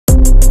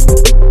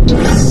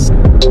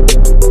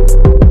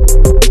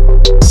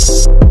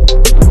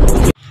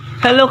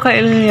Hello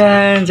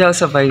kailan jauh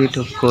sa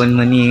YouTube ko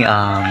mani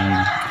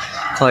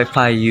koi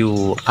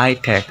payu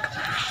iTech.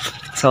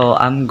 So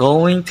I'm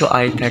going to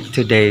iTech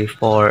today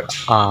for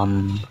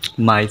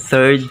my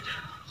third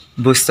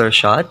booster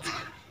shot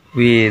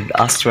with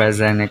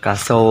AZTRAZENECA.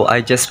 So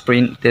I just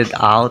printed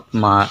out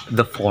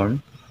the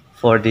form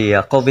for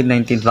the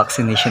COVID-19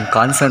 vaccination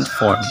consent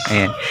form,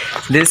 and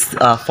this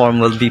form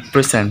will be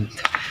present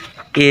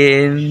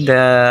in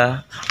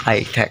the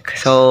iTech.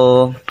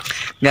 So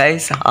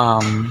guys,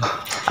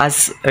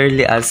 as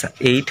early as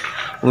 8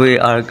 we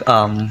are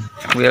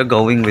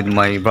going with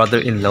my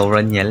brother-in-law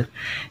Raniel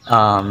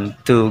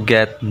to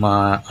get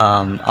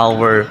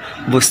our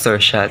booster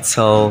shot.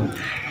 So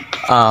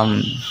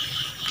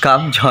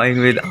come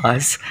join with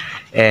us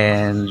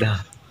and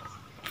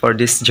for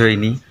this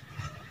journey.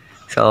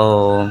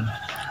 So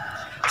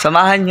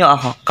samahan nyo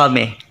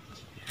kami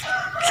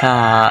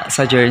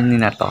sa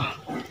journey na to.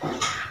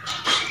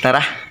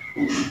 Tara.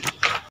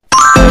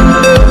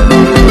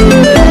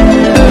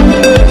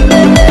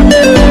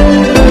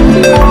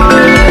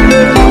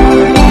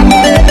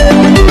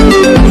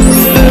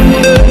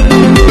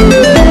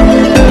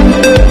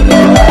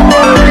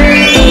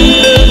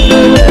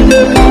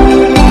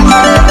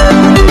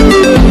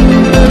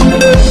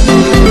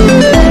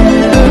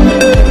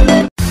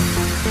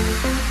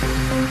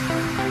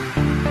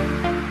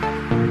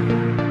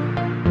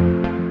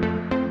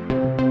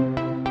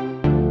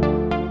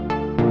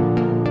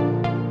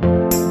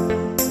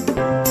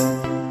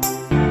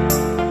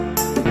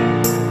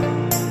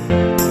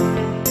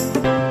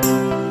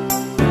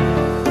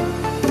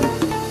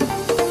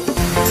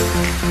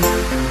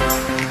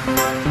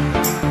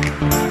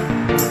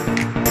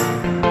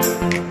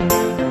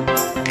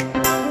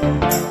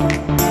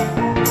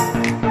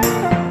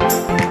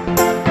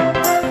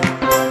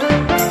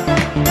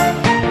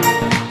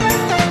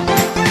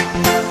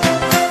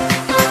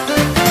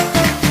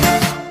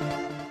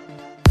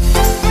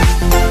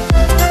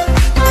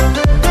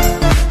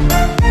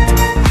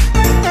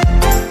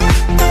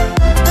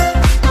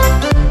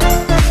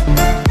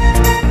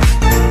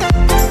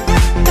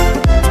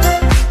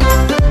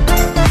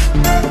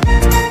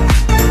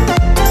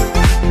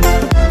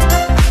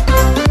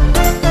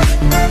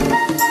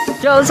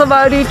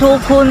 Somebody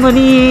Tokun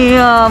Mani,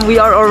 we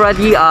are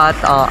already at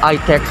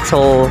iTech.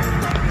 So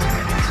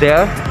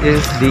there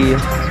is the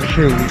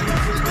tree.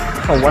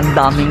 So one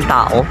daming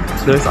tao.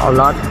 There's a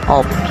lot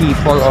of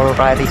people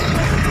already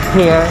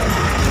here.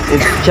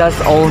 It's just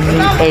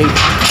only 8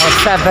 or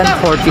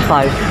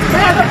 7:45.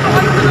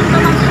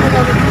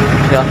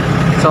 Yeah.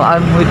 So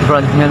I'm with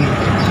Brandon.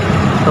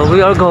 So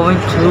we are going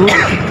to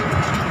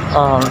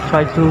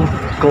try to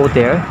go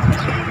there.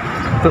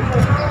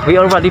 We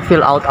already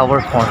fill out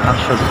our form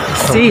actually.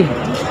 So, see,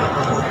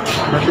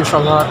 that is a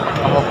lot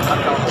of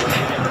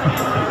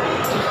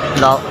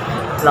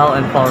Lao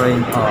and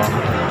foreign.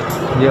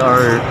 We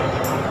are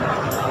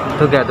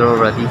together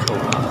already. So.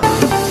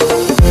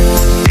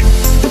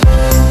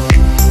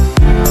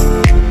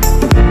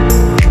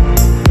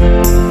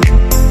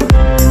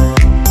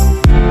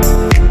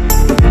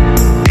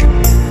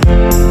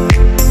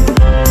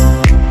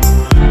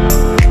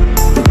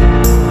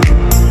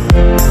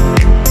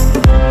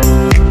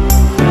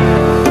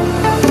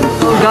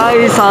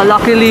 Guys,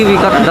 luckily we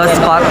got the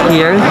spot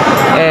here,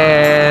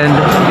 and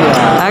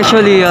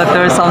actually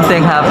there's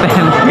something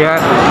happened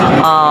here.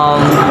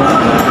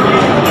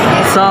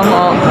 Some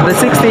of the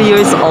 60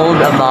 years old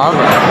above,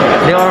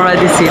 they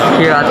already sit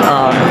here at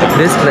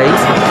this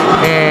place,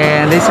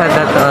 and they said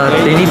that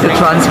they need to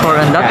transfer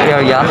in that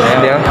area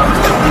there.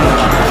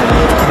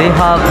 They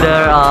have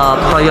their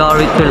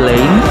priority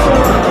lane,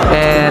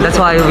 and that's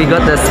why we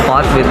got the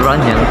spot with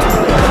Runyon.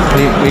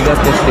 We got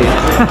this seat.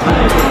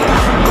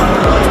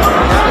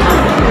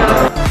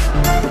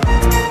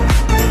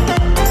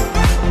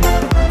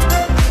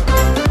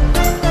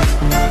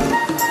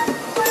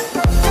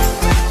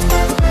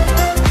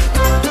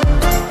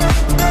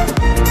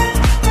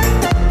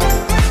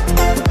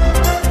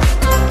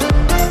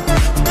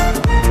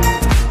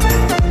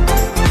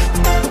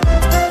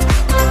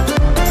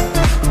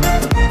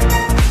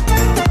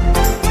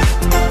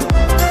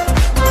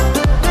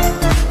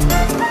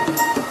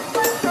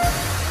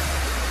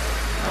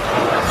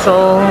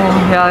 So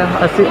yeah,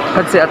 as you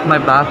can see at my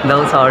back,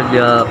 those are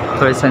the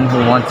person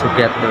who want to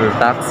get their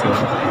vaccine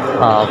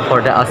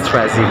for the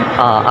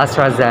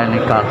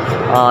AZTRAZENECA.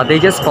 They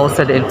just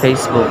posted in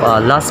Facebook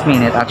last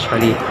minute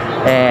actually,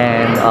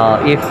 and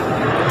if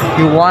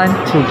you want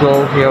to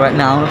go here right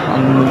now,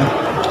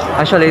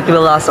 actually it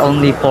will last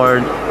only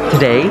for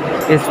today.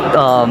 It's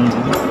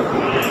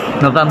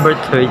November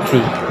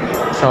 30.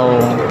 So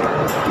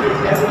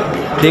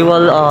they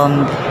will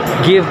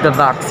give the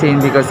vaccine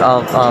because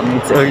of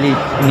it's early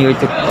near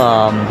to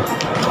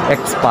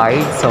expire,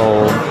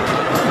 so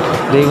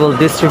they will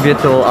distribute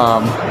to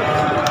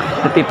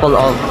the people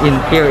of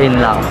here in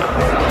Laos.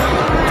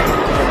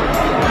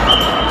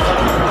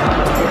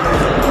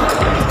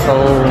 So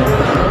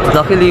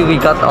luckily we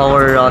got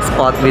our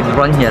spot with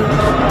Raniel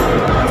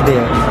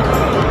there.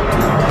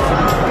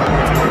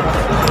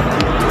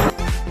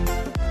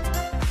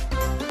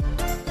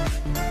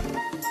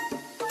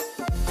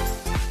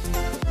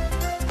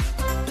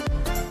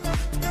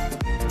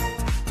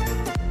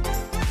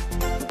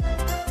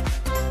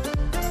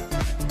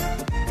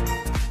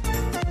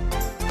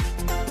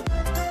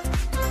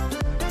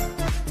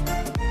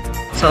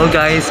 So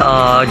guys,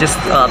 just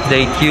to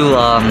update you,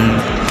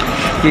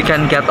 you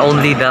can get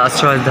only the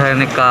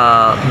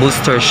AZTRAZENECA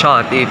booster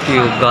shot if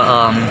you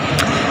got,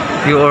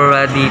 you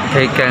already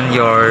taken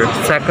your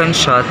second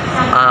shot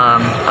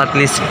at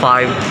least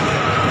 5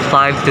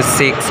 to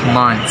 6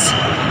 months.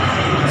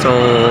 So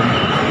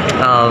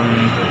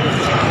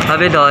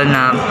sabi doon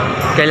na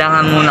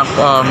kailangan mo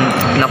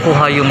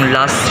nakuha yung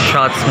last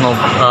shots mo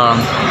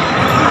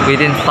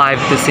within 5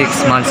 to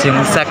 6 months, yung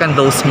second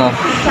dose mo,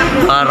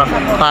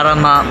 para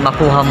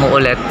makuha mo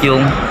ulit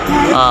yung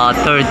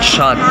third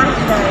shot.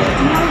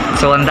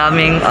 So ang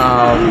daming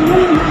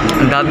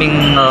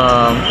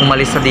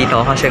umalis na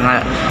dito kasi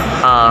nga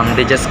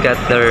they just got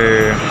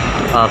their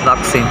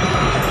vaccine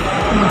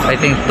I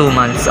think 2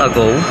 months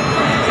ago.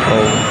 So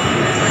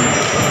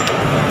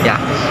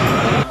yeah.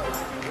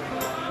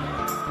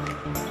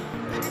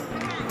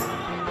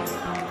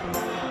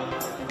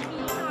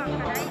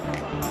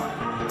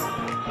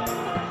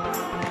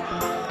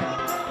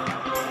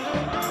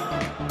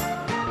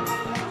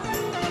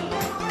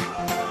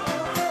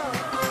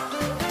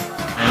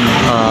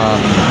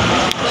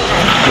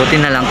 Buti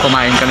na lang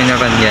kumain kami ng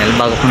Raniel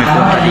bago kami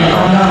punta dito.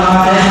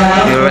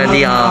 We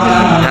already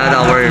had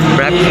our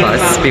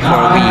breakfast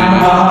before we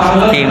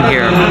came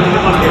here.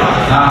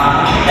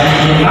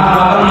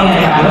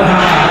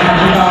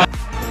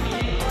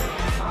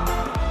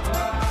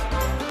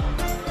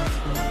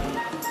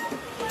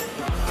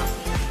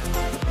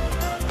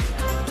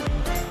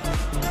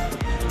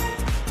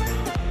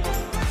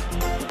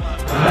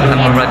 I'm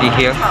already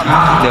here.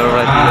 They're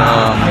already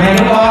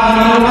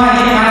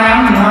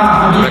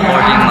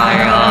recording my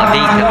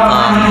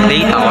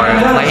data or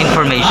my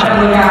information.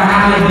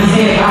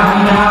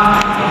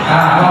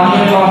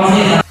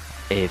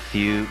 A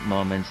few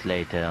moments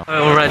later.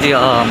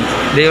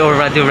 They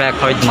already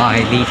record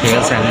my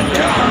details and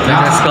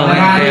let's go in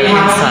there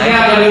inside.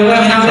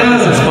 So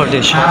this is for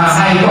the shots.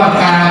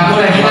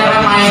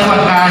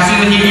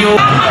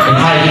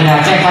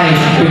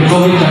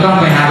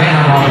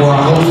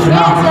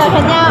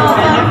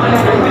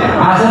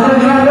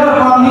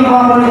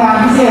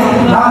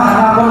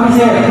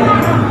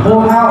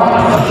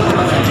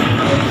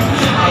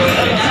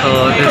 So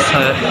this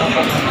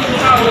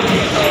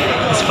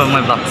is for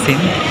my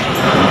vaccine.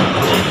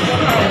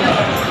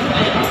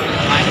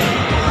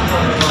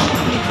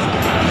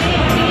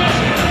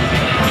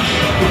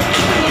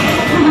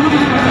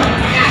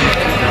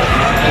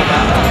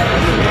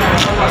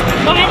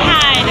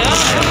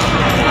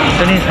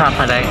 Ito ni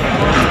Sakaday.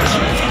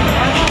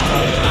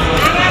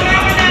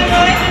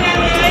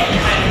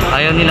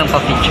 Ayaw nilang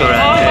pa-picture.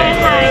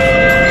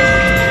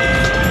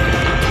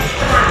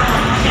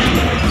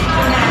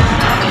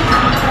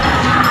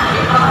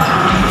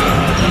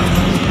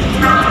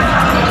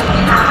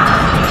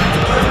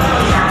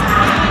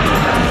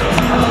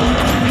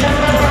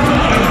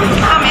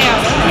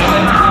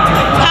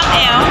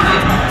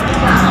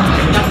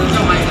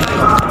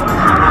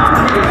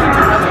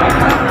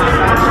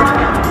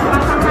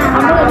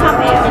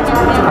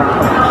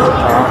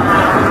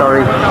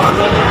 Sorry.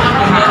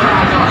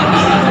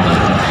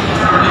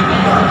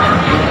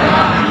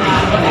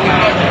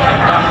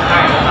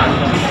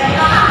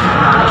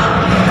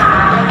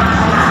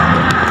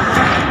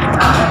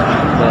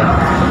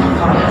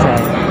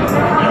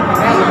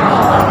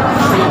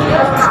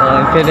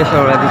 Finished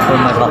already for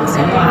my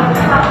vaccine.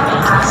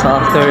 So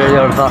after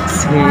your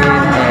vaccine,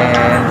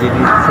 and you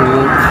need to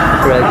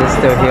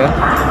register here. Oh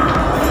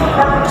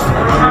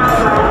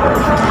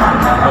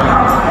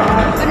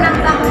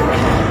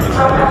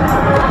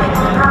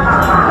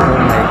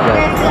my god.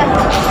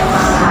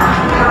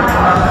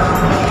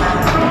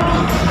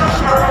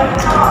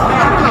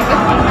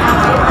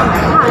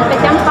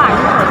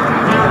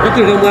 Có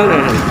chuyện công quan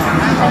này.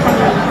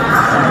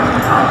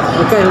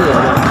 Ok không vậy?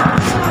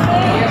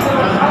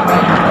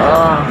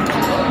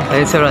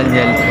 Ayun si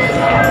Raniel.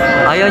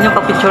 Ayaw nyo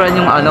kapicturan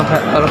yung ano,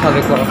 pero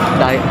sabi ko,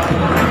 dahil.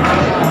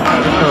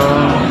 So,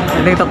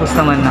 hindi tapos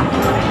naman na.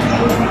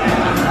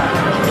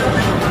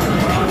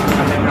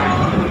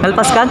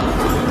 Helpaskan?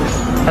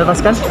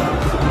 Helpaskan?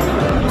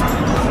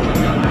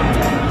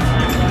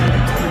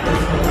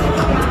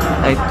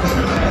 Right.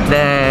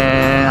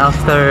 Then,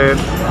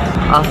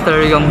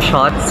 after yung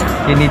shots,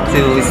 you need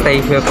to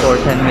stay here for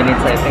 10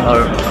 minutes, I think,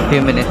 or a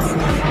few minutes.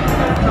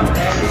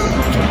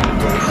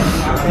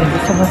 Hindi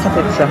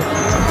sumasakit siya.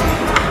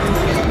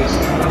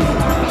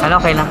 Ano,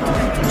 okay na?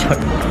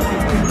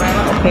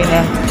 Okay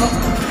na.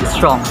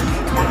 Strong.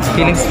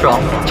 Feeling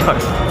strong.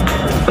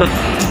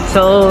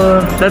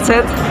 So, that's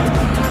it.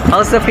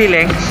 How's the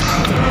feeling?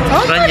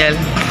 Raniel?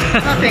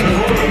 Nothing.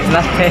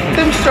 Nothing.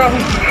 I'm strong.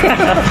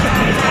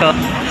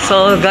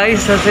 So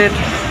guys, that's it.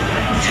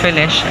 It's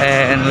finished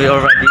and we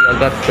already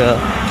got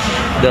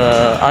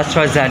the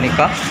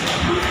AZTRAZENECA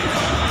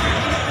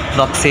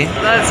vaccine.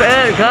 That's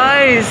it,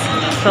 guys.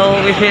 So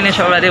we finished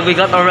already. We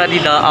got already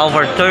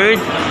our third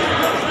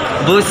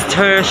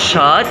booster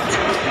shot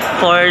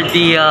for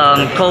the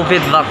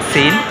COVID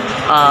vaccine.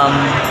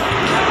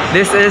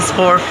 This is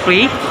for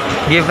free,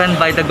 given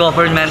by the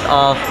government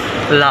of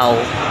Laos.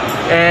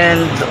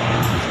 And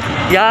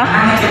Yeah.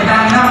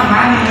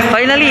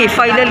 Finally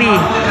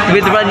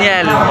with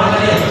Raniel.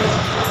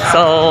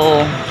 So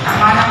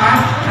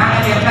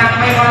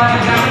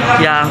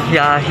yeah.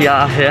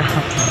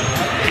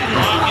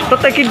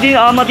 Tatak hindi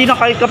di na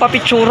kahit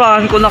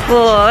kapapicturan ko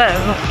nako.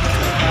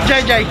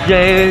 Jay.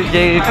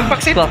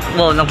 Nag-vaccine?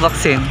 Wow,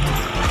 nag-vaccine.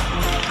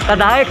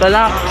 Kadahay ko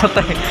lang.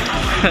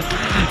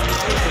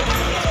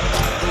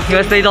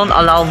 Because they don't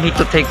allow me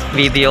to take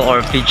video or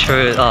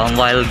picture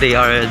while they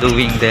are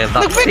doing the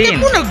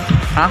vaccine.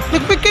 Ha?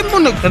 Nag-vaccine mo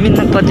nag. Kami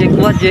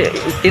nagpa-jigwa,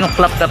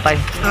 tinuklap ka pa.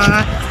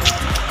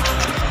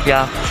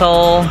 Yeah,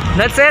 so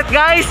that's it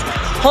guys.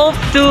 Hope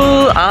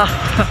you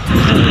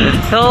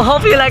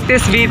like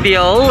this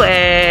video,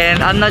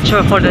 and I'm not sure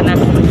for the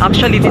next.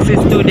 Actually, this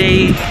is 2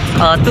 days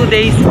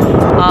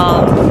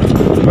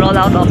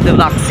rollout of the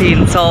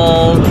vaccine,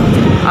 so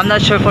I'm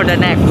not sure for the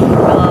next.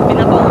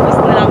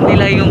 Pinapaubos na lang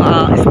nila yung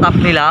stock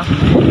nila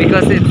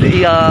because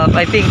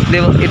I think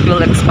it will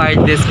expire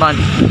this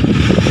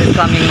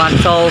coming month.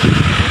 So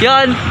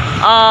yun,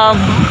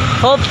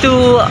 hope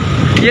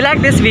you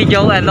like this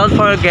video, and don't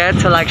forget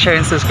to like, share,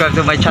 and subscribe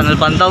to my channel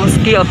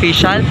Bandongzki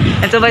Official,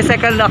 and to my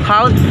second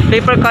account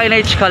Paper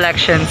Coinage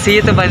Collection. See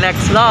you to my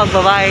next vlog.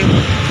 Bye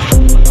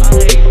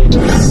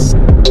bye.